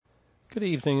Good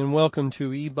evening and welcome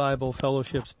to E-Bible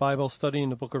Fellowship's Bible study in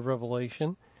the book of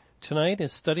Revelation. Tonight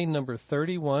is study number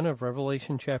 31 of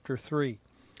Revelation chapter 3.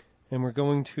 And we're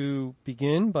going to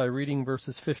begin by reading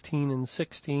verses 15 and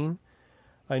 16.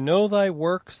 I know thy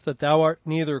works, that thou art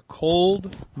neither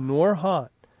cold nor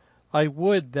hot. I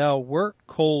would thou wert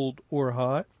cold or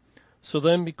hot. So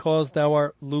then, because thou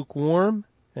art lukewarm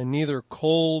and neither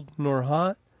cold nor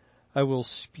hot, I will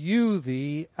spew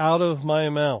thee out of my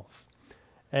mouth.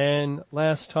 And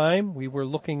last time we were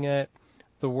looking at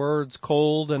the words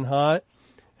cold and hot,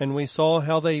 and we saw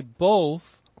how they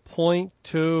both point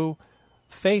to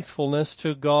faithfulness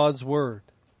to God's word.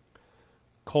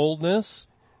 Coldness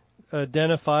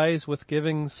identifies with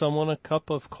giving someone a cup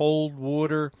of cold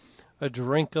water, a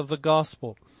drink of the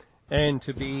gospel. And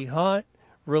to be hot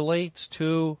relates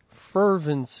to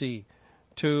fervency,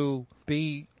 to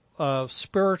be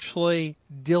spiritually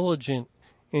diligent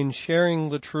in sharing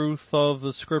the truth of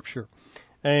the scripture.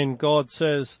 And God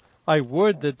says, I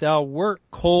would that thou wert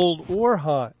cold or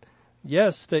hot.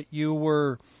 Yes, that you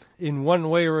were in one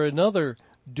way or another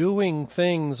doing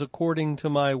things according to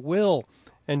my will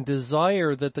and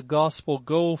desire that the gospel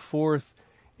go forth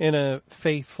in a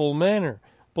faithful manner.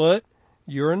 But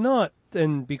you're not.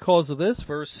 And because of this,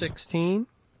 verse 16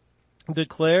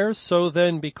 declares, so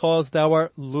then because thou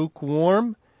art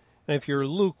lukewarm, and if you're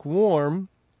lukewarm,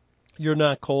 you're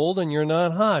not cold and you're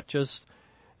not hot, just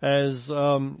as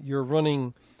you're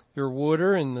running your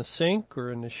water in the sink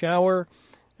or in the shower,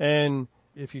 and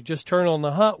if you just turn on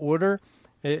the hot water,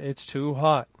 it's too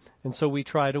hot. And so we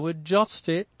try to adjust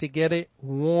it to get it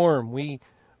warm.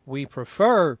 We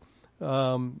prefer,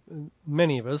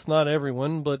 many of us, not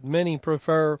everyone, but many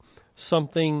prefer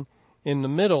something in the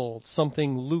middle,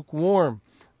 something lukewarm.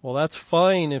 Well, that's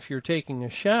fine if you're taking a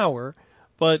shower,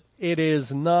 but it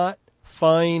is not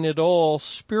fine at all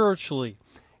spiritually.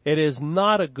 It is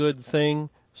not a good thing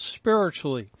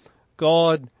spiritually.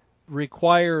 God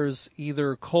requires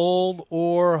either cold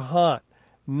or hot,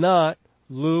 not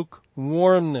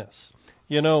lukewarmness.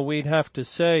 You know, we'd have to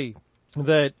say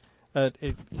that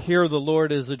here the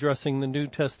Lord is addressing the New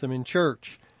Testament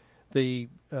church.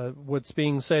 What's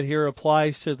being said here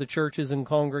applies to the churches and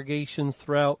congregations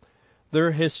throughout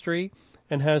their history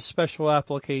and has special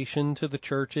application to the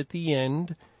church at the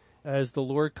end, as the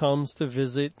Lord comes to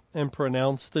visit and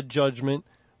pronounce the judgment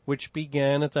which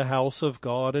began at the house of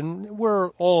God. And we're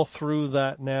all through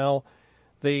that now.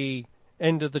 The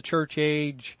end of the church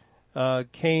age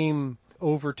came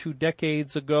over 2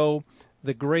 decades ago.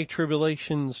 The Great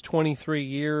Tribulation's 23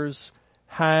 years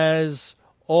has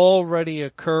already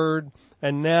occurred,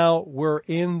 and now we're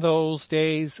in those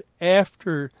days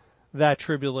after that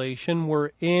tribulation.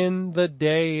 We're in the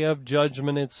day of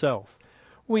judgment itself.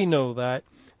 We know that.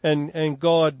 And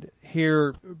God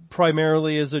here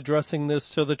primarily is addressing this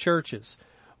to the churches.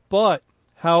 But,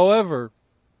 however,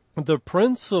 the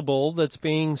principle that's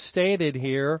being stated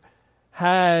here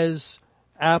has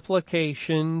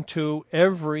application to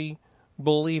every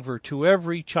believer, to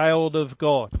every child of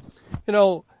God. You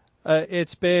know,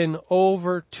 it's been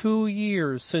over 2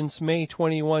 years since May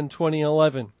 21,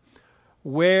 2011.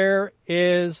 Where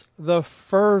is the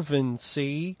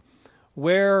fervency?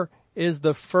 Where is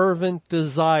the fervent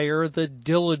desire, the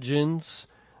diligence,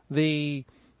 the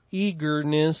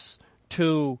eagerness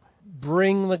to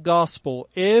bring the gospel?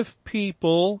 If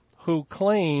people who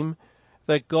claim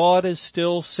that God is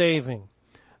still saving,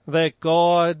 that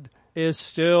God is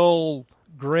still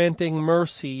granting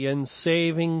mercy and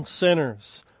saving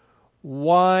sinners,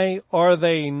 why are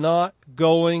they not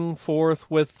going forth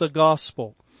with the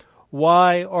gospel?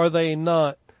 Why are they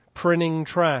not printing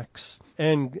tracts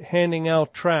and handing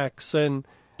out tracts and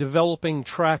developing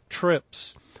tract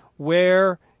trips?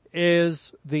 Where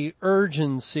is the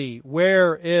urgency?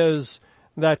 Where is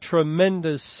that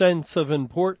tremendous sense of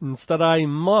importance that I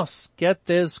must get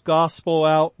this gospel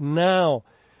out now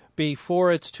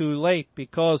before it's too late,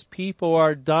 because people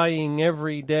are dying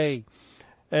every day?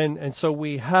 And so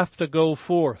we have to go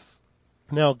forth.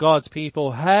 Now, God's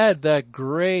people had that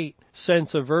great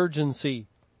sense of urgency,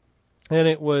 and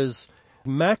it was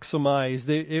maximized,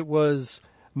 it was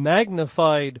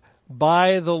magnified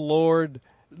by the Lord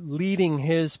leading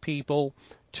his people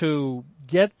to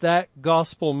get that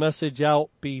gospel message out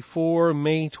before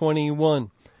May 21.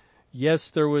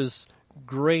 Yes, there was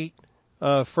great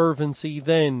fervency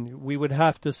then. We would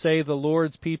have to say the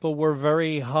Lord's people were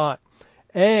very hot,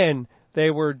 and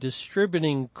they were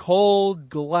distributing cold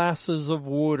glasses of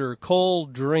water,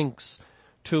 cold drinks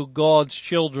to God's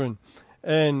children.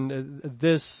 And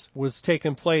this was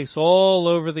taking place all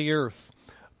over the earth.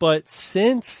 But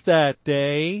since that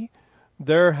day,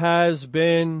 there has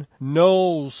been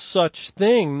no such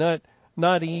thing, not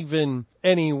not even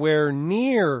anywhere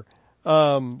near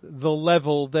the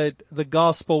level that the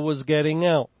gospel was getting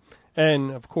out.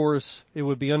 And of course, it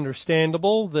would be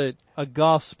understandable that a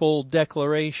gospel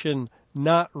declaration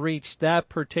not reach that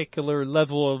particular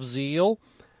level of zeal.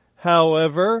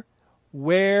 However,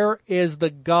 where is the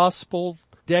gospel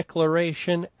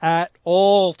declaration at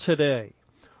all today?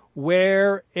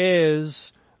 Where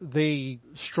is the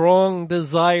strong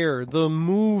desire, the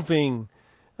moving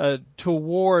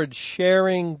towards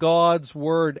sharing God's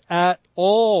word at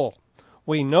all?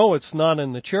 We know it's not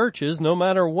in the churches, no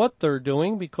matter what they're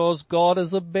doing, because God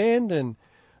has abandoned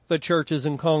the churches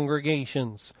and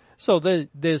congregations. So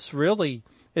this really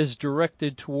is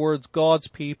directed towards God's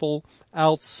people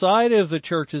outside of the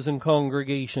churches and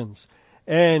congregations.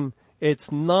 And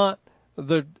it's not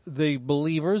the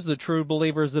believers, the true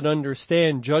believers that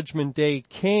understand Judgment Day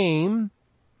came,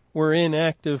 were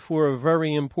inactive for a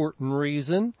very important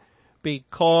reason,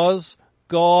 because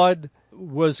God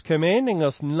was commanding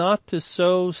us not to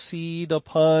sow seed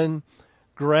upon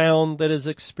ground that is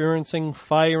experiencing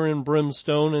fire and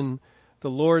brimstone, and the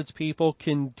Lord's people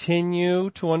continue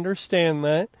to understand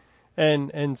that,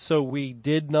 and so we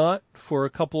did not for a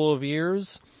couple of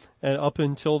years and up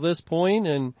until this point,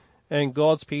 and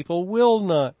God's people will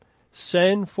not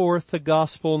send forth the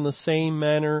gospel in the same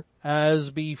manner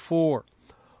as before.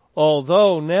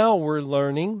 Although now we're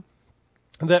learning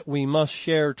that we must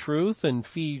share truth and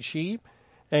feed sheep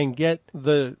and get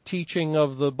the teaching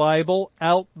of the Bible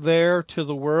out there to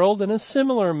the world in a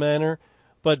similar manner,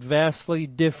 but vastly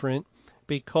different,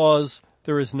 because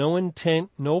there is no intent,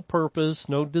 no purpose,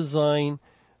 no design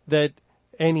that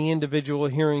any individual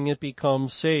hearing it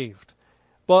becomes saved.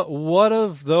 But what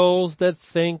of those that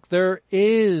think there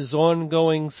is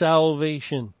ongoing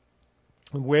salvation?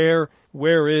 Where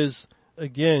is,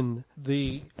 again,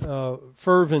 the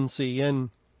fervency and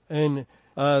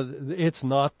it's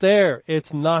not there.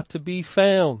 It's not to be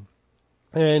found.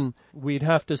 And we'd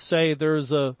have to say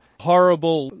there's a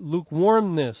horrible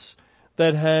lukewarmness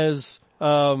that has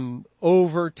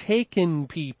overtaken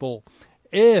people.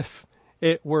 If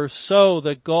it were so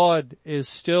that God is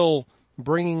still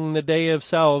bringing the day of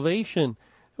salvation,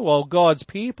 well, God's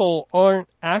people aren't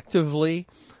actively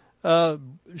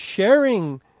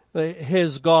sharing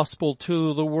His gospel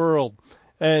to the world.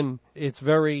 And it's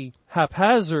very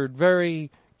haphazard, very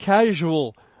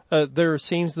casual. There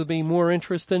seems to be more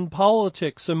interest in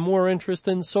politics and more interest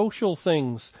in social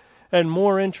things and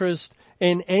more interest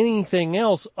in anything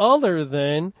else other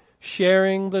than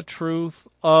sharing the truth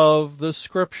of the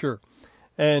Scripture.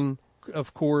 And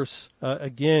of course,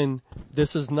 again,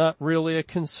 this is not really a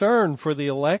concern for the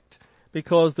elect,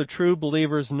 because the true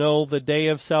believers know the day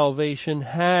of salvation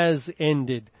has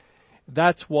ended.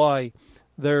 That's why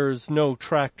there's no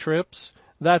track trips.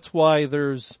 That's why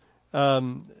there's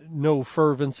no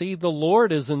fervency. The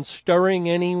Lord isn't stirring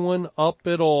anyone up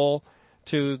at all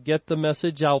to get the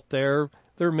message out there.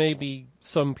 There may be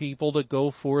some people that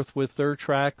go forth with their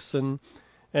tracts and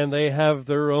they have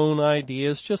their own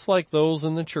ideas, just like those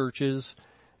in the churches,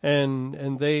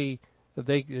 and they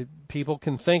people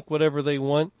can think whatever they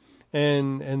want,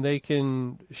 and they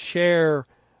can share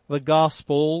the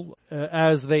gospel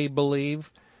as they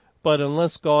believe, but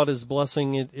unless God is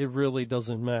blessing it, it really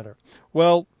doesn't matter.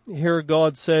 Well, here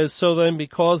God says, "So then,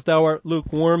 because thou art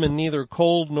lukewarm and neither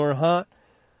cold nor hot,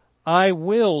 I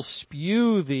will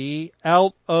spew thee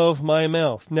out of my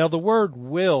mouth." Now the word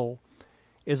 "will"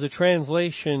 is a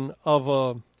translation of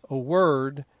a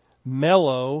word,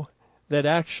 mellow, that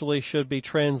actually should be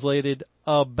translated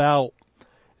about.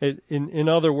 In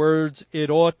other words, it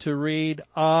ought to read,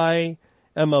 "I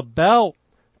am about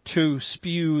to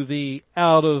spew thee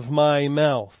out of my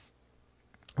mouth."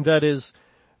 That is,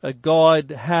 God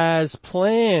has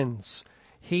plans.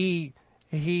 He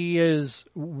is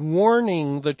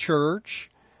warning the church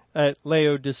at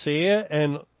Laodicea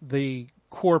and the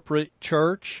corporate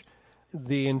church,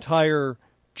 the entire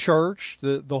church,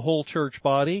 the whole church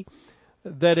body,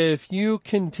 that if you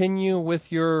continue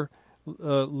with your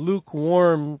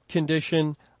lukewarm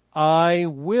condition, I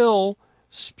will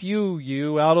spew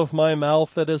you out of my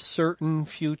mouth at a certain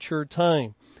future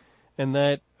time. And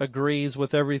that agrees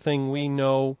with everything we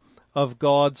know of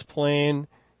God's plan.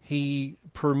 He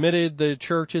permitted the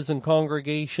churches and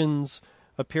congregations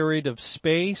a period of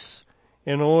space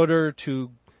in order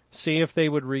to see if they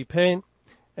would repent,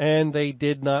 and they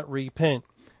did not repent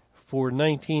for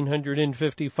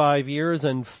 1955 years.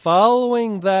 And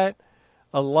following that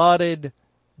allotted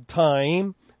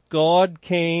time, God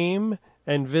came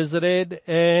and visited,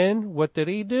 and what did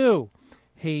He do?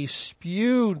 He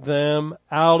spewed them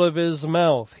out of His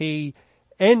mouth. He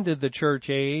ended the church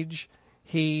age.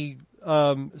 He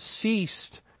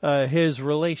ceased his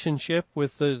relationship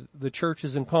with the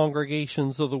churches and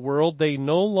congregations of the world. They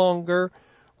no longer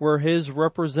were his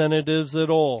representatives at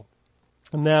all.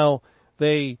 Now,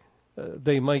 they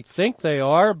might think they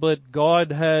are, but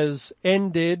God has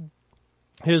ended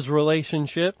his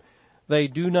relationship. They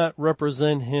do not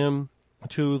represent him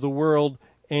to the world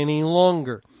any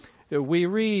longer. We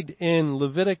read in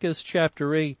Leviticus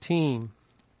chapter 18,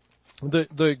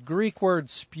 the Greek word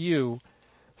spew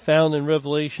found in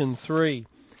Revelation 3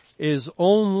 is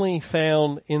only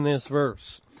found in this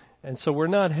verse. And so we're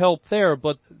not helped there,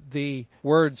 but the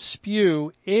word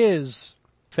spew is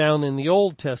found in the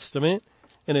Old Testament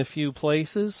in a few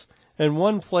places. And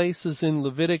one place is in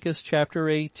Leviticus chapter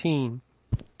 18,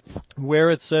 where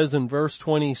it says in verse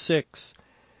 26,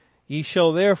 "Ye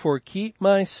shall therefore keep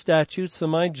my statutes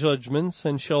and my judgments,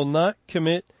 and shall not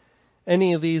commit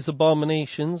any of these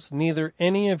abominations, neither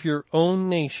any of your own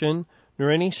nation,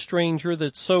 nor any stranger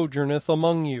that sojourneth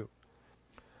among you.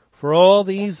 For all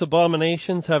these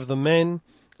abominations have the men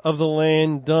of the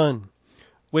land done,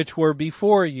 which were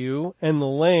before you, and the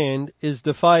land is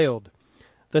defiled,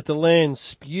 that the land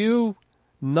spew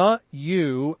not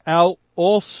you out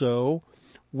also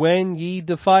when ye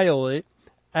defile it,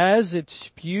 as it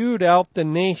spewed out the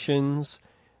nations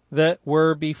that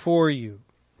were before you."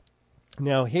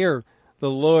 Now here, the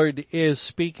Lord is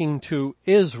speaking to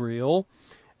Israel,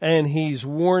 and he's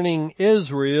warning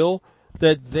Israel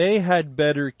that they had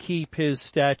better keep his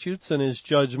statutes and his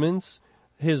judgments,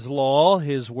 his law,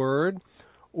 his word,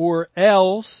 or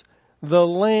else the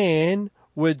land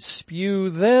would spew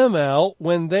them out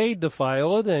when they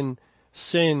defile it, and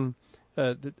sin,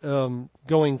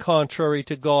 going contrary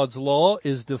to God's law,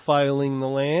 is defiling the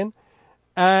land,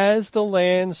 as the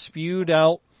land spewed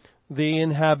out the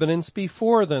inhabitants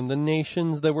before them, the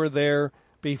nations that were there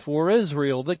before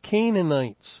Israel, the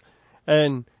Canaanites.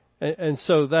 And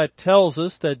so that tells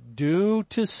us that due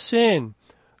to sin,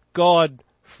 God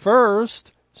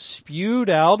first spewed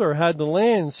out, or had the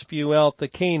land spew out, the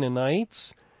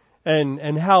Canaanites. And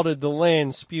how did the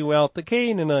land spew out the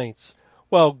Canaanites?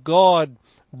 Well, God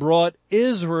brought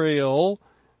Israel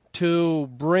to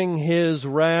bring his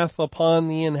wrath upon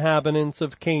the inhabitants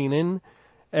of Canaan,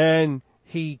 and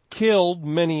he killed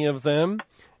many of them,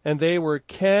 and they were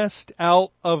cast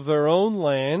out of their own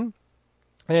land,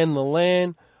 and the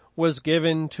land was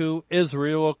given to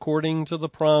Israel according to the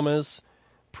promise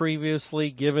previously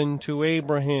given to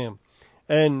Abraham.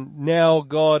 And now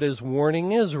God is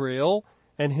warning Israel,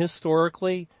 and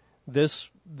historically this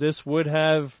would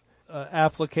have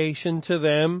application to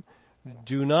them.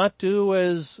 Do not do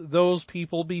as those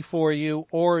people before you,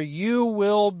 or you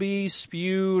will be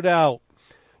spewed out,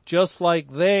 just like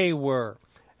they were.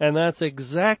 And that's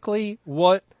exactly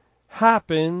what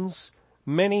happens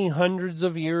many hundreds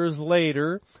of years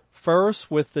later. First,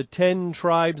 with the 10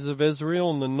 tribes of Israel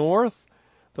in the north,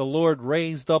 the Lord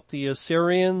raised up the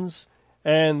Assyrians,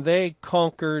 and they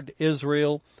conquered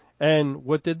Israel. And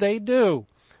what did they do?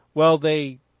 Well,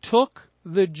 they took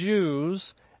the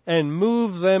Jews and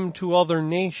moved them to other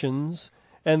nations,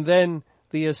 and then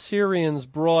the Assyrians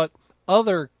brought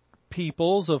other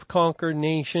peoples of conquered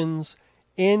nations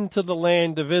into the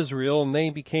land of Israel, and they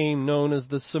became known as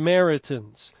the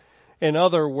Samaritans. In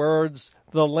other words,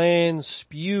 the land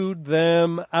spewed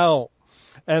them out.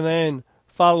 And then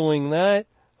following that,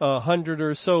 100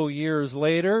 or so years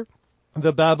later,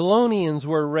 the Babylonians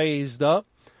were raised up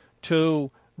to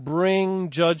bring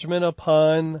judgment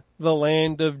upon the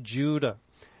land of Judah.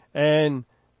 And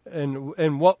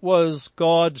what was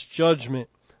God's judgment?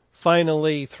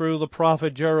 Finally, through the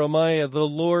prophet Jeremiah, the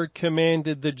Lord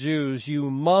commanded the Jews, you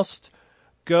must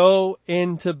go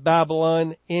into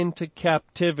Babylon, into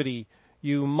captivity.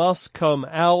 You must come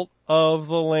out of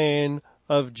the land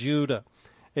of Judah.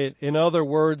 In other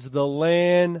words, the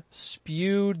land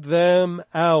spewed them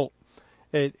out.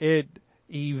 It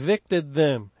evicted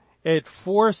them. It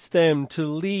forced them to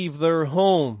leave their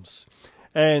homes.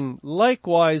 And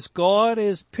likewise, God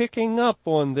is picking up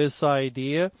on this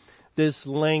idea, this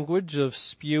language of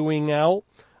spewing out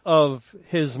of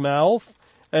his mouth.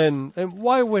 And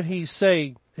why would he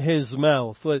say his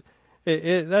mouth?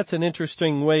 That's an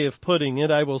interesting way of putting it.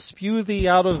 I will spew thee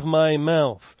out of my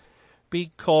mouth.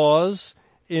 Because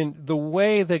in the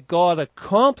way that God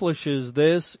accomplishes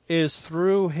this is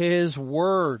through his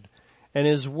word. And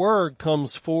his word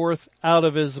comes forth out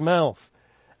of his mouth.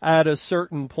 At a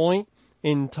certain point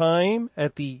in time,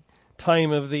 at the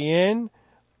time of the end,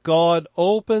 God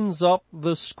opens up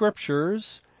the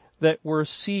scriptures that were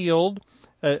sealed,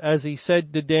 as he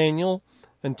said to Daniel,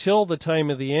 until the time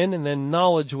of the end, and then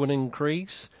knowledge would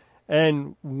increase.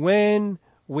 And when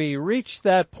we reach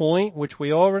that point, which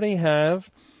we already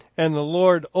have, and the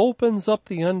Lord opens up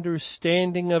the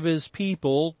understanding of His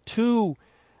people to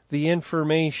the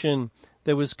information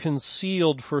that was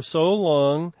concealed for so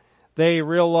long, they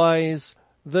realize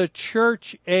the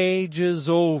church age is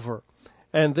over.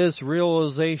 And this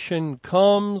realization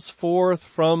comes forth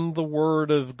from the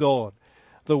Word of God.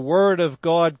 The Word of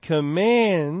God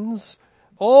commands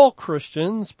all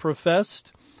Christians,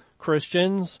 professed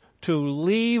Christians, to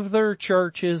leave their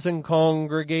churches and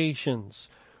congregations,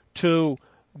 to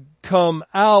come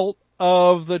out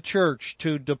of the church,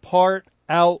 to depart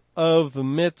out of the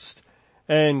midst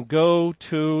and go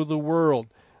to the world.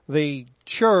 The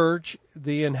church,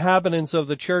 the inhabitants of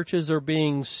the churches are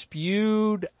being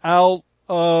spewed out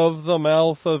of the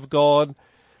mouth of God,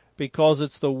 because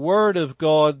it's the Word of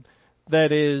God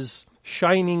that is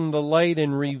shining the light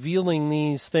and revealing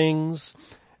these things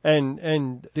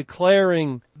and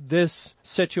declaring this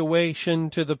situation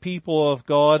to the people of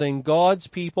God, and God's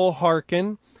people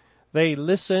hearken. They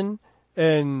listen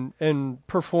and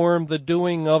perform the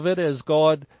doing of it as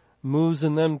God moves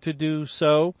in them to do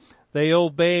so. They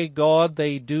obey God,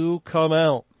 they do come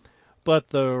out. But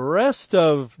the rest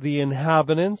of the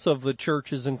inhabitants of the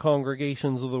churches and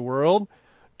congregations of the world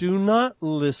do not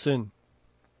listen,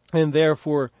 and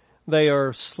therefore they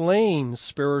are slain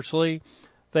spiritually.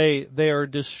 They are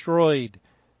destroyed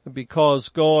because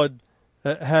God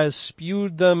has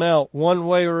spewed them out one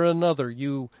way or another.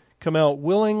 You come out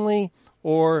willingly,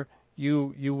 or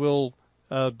you will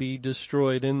be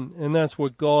destroyed. And that's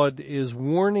what God is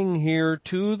warning here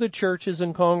to the churches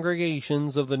and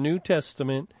congregations of the New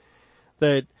Testament,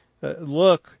 that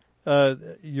look,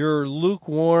 you're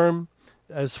lukewarm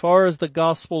as far as the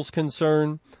gospel's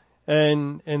concerned,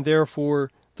 and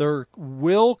therefore there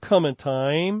will come a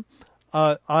time,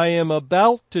 I am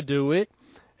about to do it,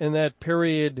 and that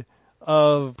period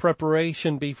of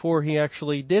preparation before He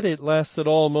actually did it lasted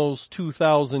almost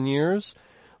 2,000 years,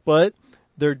 but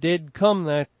there did come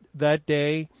that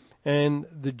day, and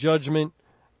the judgment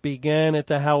began at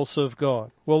the house of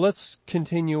God. Well, let's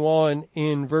continue on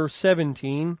in verse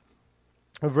 17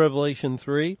 of Revelation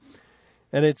 3.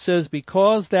 And it says,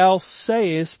 because thou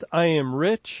sayest, I am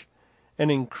rich, and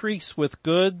increase with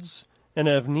goods, and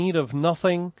have need of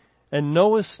nothing, and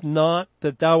knowest not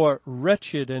that thou art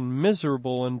wretched and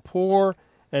miserable and poor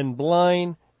and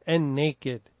blind and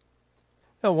naked.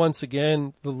 Now once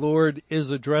again, the Lord is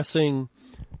addressing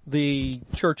the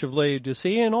church of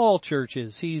Laodicea and all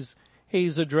churches. He's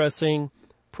addressing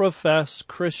professed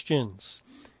Christians.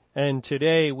 And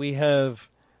today we have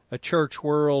a church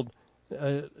world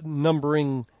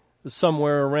numbering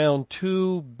somewhere around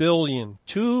 2 billion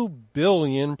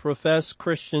professed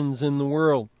Christians in the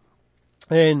world.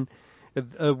 And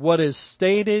what is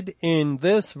stated in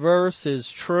this verse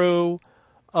is true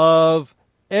of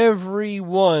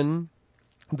everyone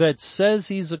that says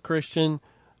he's a Christian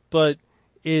but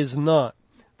is not.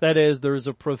 That is, there's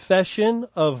a profession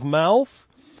of mouth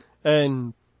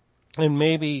and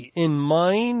maybe in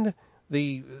mind.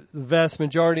 The vast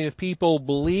majority of people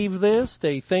believe this.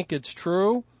 They think it's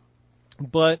true,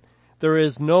 but there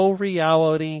is no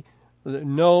reality,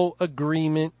 no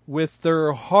agreement with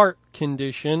their heart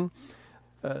condition.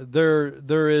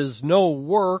 There is no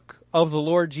work of the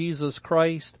Lord Jesus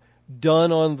Christ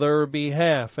done on their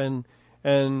behalf.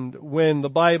 And when the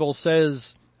Bible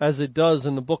says, as it does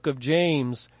in the book of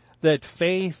James, that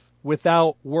faith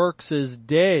without works is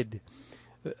dead,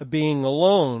 being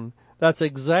alone, that's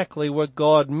exactly what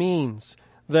God means.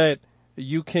 That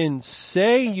you can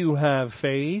say you have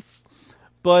faith,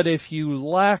 but if you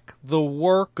lack the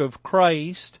work of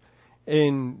Christ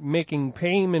in making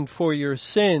payment for your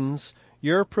sins,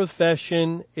 your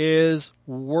profession is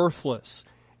worthless.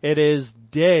 It is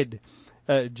dead,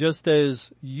 just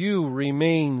as you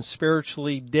remain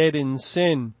spiritually dead in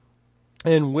sin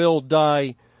and will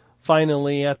die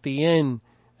finally at the end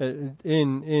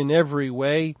in every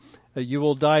way. You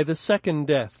will die the second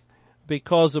death,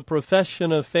 because a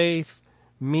profession of faith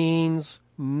means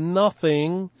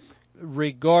nothing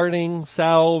regarding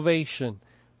salvation.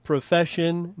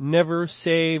 Profession never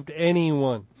saved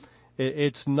anyone.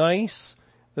 It's nice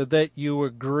that you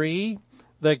agree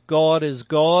that God is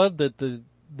God, that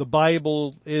the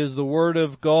Bible is the Word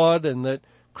of God, and that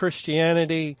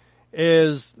Christianity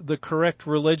is the correct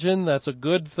religion. That's a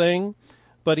good thing.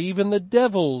 But even the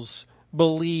devils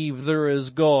believe there is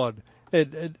God.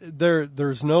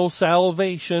 There's no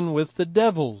salvation with the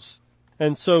devils.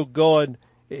 And so God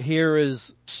here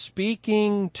is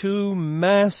speaking to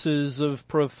masses of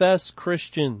professed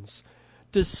Christians,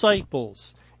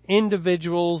 disciples,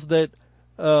 individuals that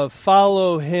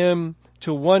follow Him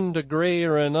to one degree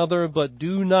or another, but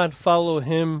do not follow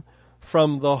him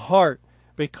from the heart,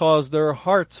 because their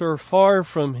hearts are far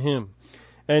from him.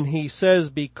 And he says,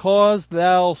 because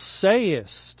thou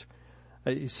sayest.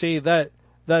 You see,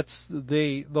 that's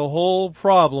the whole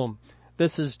problem.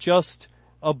 This is just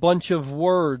a bunch of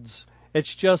words.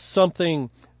 It's just something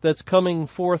that's coming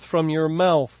forth from your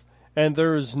mouth, and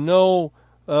there's no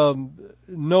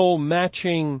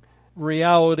matching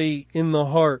reality in the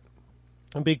heart.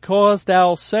 Because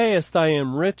thou sayest, I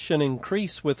am rich and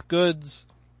increase with goods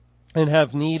and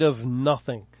have need of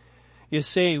nothing. You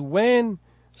see, when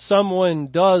someone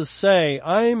does say,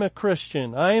 I'm a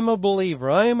Christian, I'm a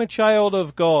believer, I'm a child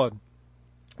of God,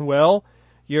 well,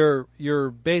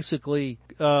 you're basically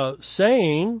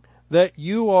saying that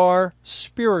you are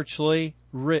spiritually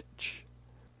rich,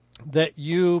 that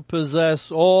you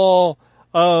possess all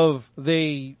of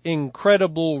the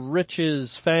incredible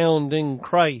riches found in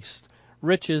Christ,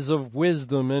 riches of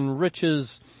wisdom and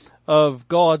riches of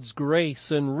God's grace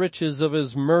and riches of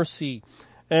his mercy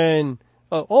and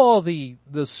all the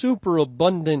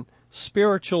superabundant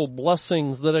spiritual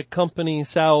blessings that accompany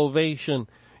salvation.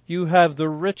 You have the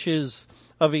riches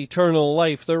of eternal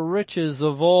life, the riches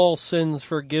of all sins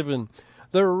forgiven,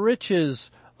 the riches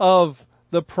of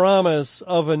the promise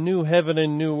of a new heaven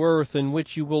and new earth in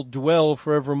which you will dwell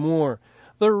forevermore,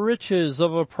 the riches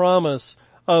of a promise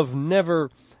of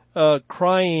never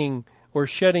crying or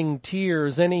shedding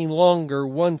tears any longer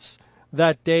once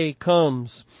that day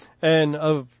comes, and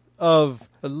of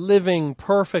living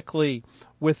perfectly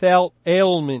without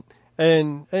ailment,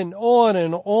 and on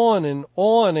and on and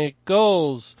on it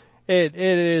goes. It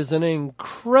is an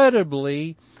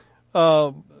incredibly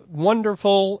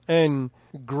wonderful and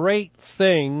great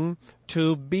thing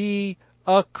to be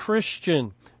a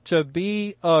Christian, to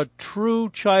be a true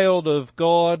child of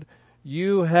God.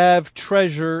 You have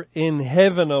treasure in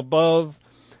heaven above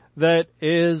that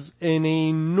is an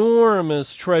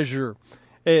enormous treasure.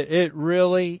 It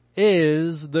really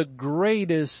is the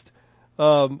greatest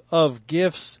of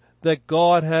gifts that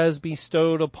God has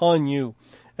bestowed upon you.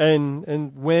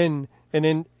 And when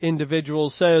an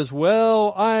individual says,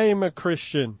 well, I'm a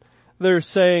Christian, they're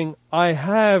saying, I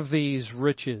have these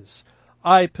riches.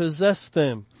 I possess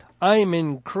them. I'm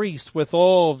increased with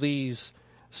all these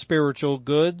spiritual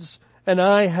goods, and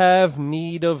I have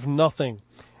need of nothing.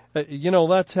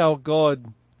 That's how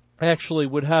God actually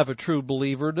would have a true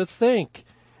believer to think.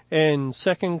 In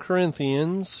 2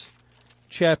 Corinthians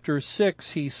chapter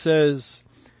 6, he says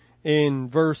in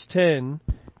verse 10,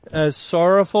 as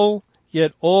sorrowful,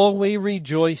 yet always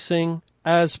rejoicing,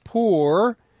 as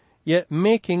poor, yet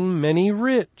making many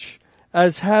rich,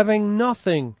 as having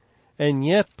nothing, and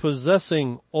yet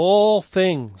possessing all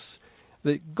things.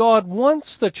 That God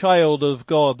wants the child of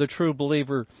God, the true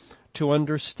believer, to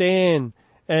understand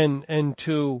and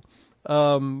to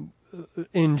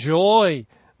enjoy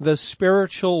the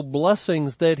spiritual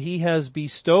blessings that he has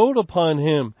bestowed upon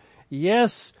him.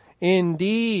 Yes,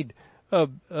 indeed,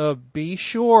 be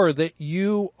sure that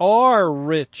you are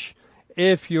rich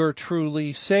if you're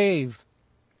truly saved.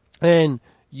 And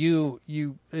you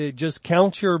just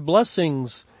count your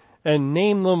blessings and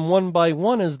name them one by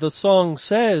one, as the song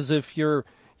says. If you're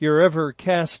ever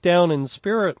cast down in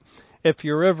spirit, if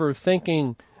you're ever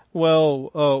thinking, well,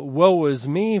 woe is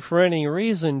me for any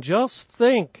reason, just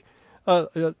think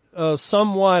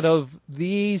somewhat of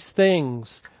these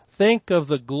things. Think of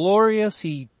the glorious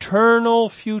eternal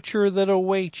future that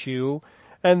awaits you,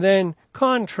 and then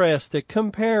contrast it,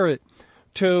 compare it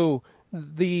to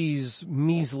these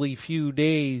measly few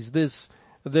days, this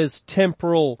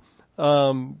temporal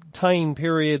time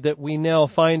period that we now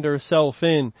find ourselves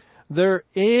in. There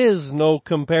is no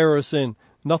comparison,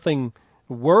 nothing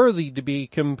worthy to be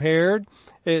compared.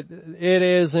 It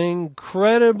is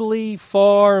incredibly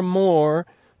far more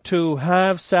to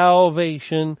have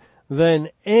salvation than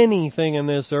anything in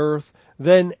this earth,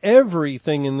 than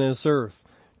everything in this earth.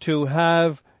 To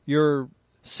have your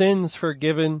sins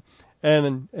forgiven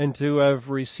and to have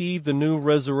received the new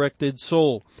resurrected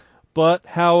soul. But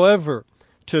however,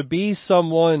 to be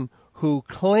someone who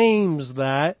claims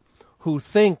that, who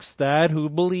thinks that, who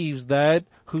believes that,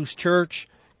 whose church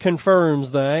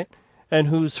confirms that, and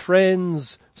whose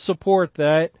friends support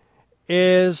that,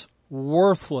 is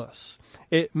worthless.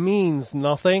 It means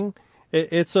nothing.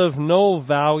 It's of no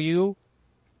value.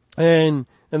 And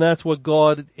that's what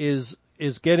God is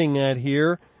getting at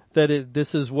here, that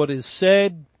this is what is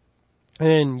said,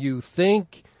 and you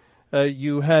think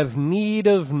you have need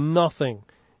of nothing.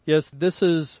 Yes, this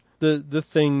is the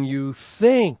thing you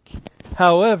think.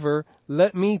 However,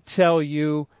 let me tell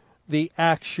you the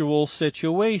actual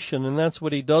situation. And that's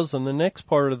what he does in the next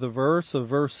part of the verse, of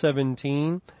verse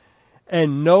 17.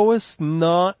 And knowest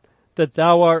not that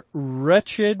thou art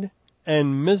wretched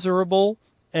and miserable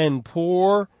and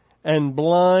poor and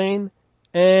blind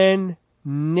and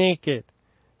naked.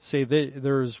 See,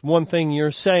 there's one thing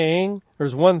you're saying,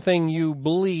 there's one thing you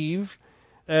believe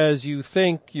as you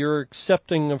think you're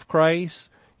accepting of Christ,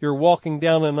 you're walking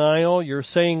down an aisle, you're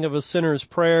saying of a sinner's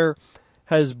prayer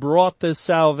has brought this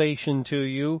salvation to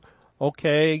you.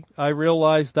 Okay, I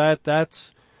realize that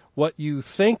that's what you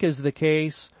think is the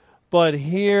case, but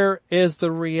here is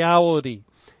the reality.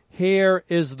 Here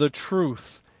is the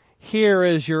truth. Here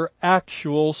is your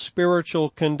actual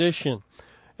spiritual condition.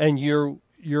 And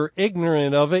you're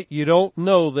ignorant of it. You don't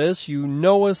know this. You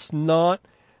knowest not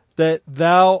that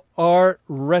thou art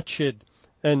wretched.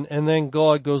 And then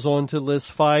God goes on to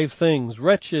list 5 things.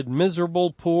 Wretched,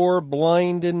 miserable, poor,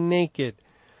 blind, and naked.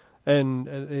 And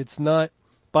it's not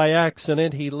by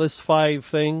accident. He lists 5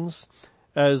 things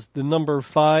as the number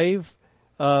 5,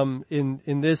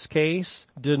 in this case,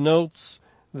 denotes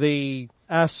the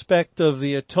aspect of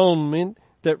the atonement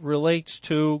that relates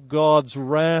to God's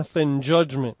wrath and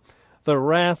judgment. The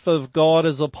wrath of God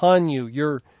is upon you.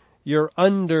 You're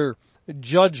under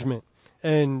judgment.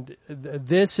 And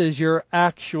this is your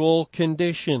actual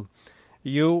condition.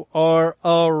 You are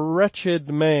a wretched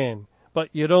man, but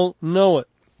you don't know it.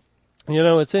 You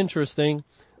know, it's interesting.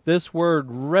 This word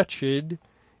wretched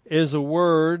is a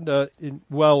word,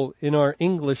 in our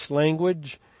English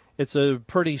language, it's a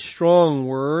pretty strong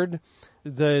word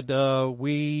that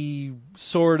we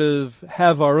sort of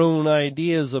have our own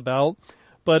ideas about.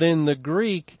 But in the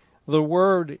Greek, the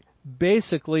word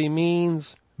basically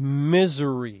means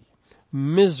misery.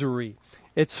 Misery.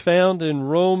 It's found in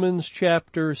Romans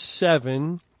chapter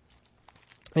 7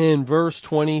 and verse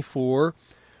 24,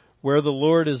 where the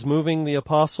Lord is moving the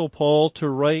Apostle Paul to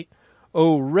write,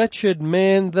 O wretched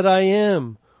man that I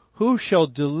am, who shall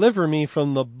deliver me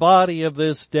from the body of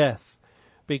this death?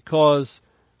 Because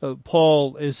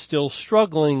Paul is still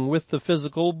struggling with the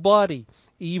physical body,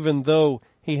 even though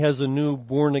he has a new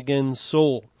born-again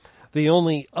soul. The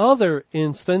only other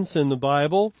instance in the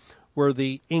Bible where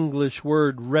the English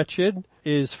word wretched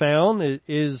is found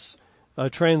is a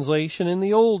translation in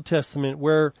the Old Testament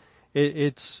where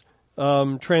it's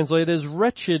translated as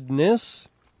wretchedness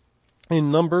in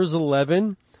Numbers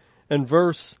 11 and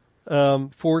verse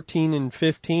 14 and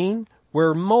 15,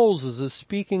 where Moses is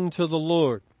speaking to the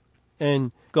Lord.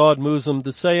 And God moves him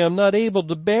to say, I'm not able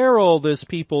to bear all this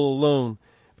people alone,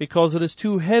 because it is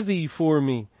too heavy for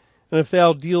me. And if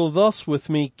thou deal thus with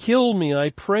me, kill me, I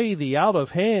pray thee, out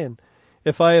of hand,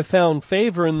 if I have found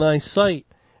favor in thy sight,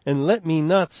 and let me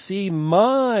not see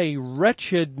my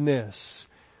wretchedness.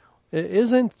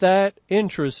 Isn't that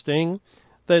interesting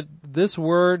that this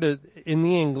word in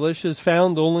the English is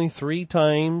found only 3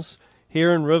 times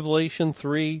here in Revelation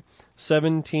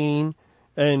 3:17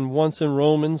 and once in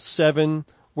Romans 7,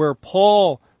 where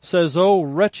Paul says, "O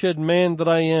wretched man that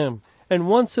I am," and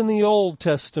once in the Old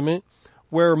Testament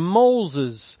where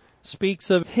Moses speaks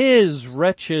of his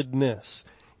wretchedness.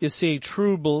 You see,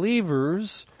 true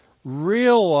believers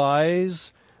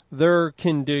realize their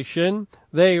condition.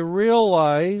 They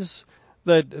realize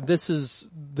that this is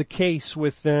the case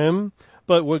with them.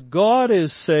 But what God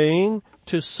is saying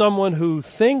to someone who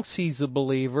thinks he's a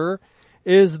believer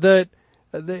is that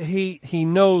he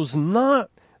knows not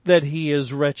that he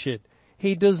is wretched.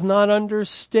 He does not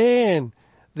understand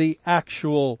the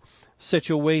actual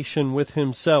situation with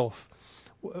himself.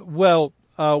 Well,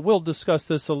 we'll discuss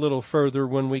this a little further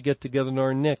when we get together in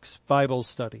our next Bible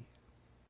study.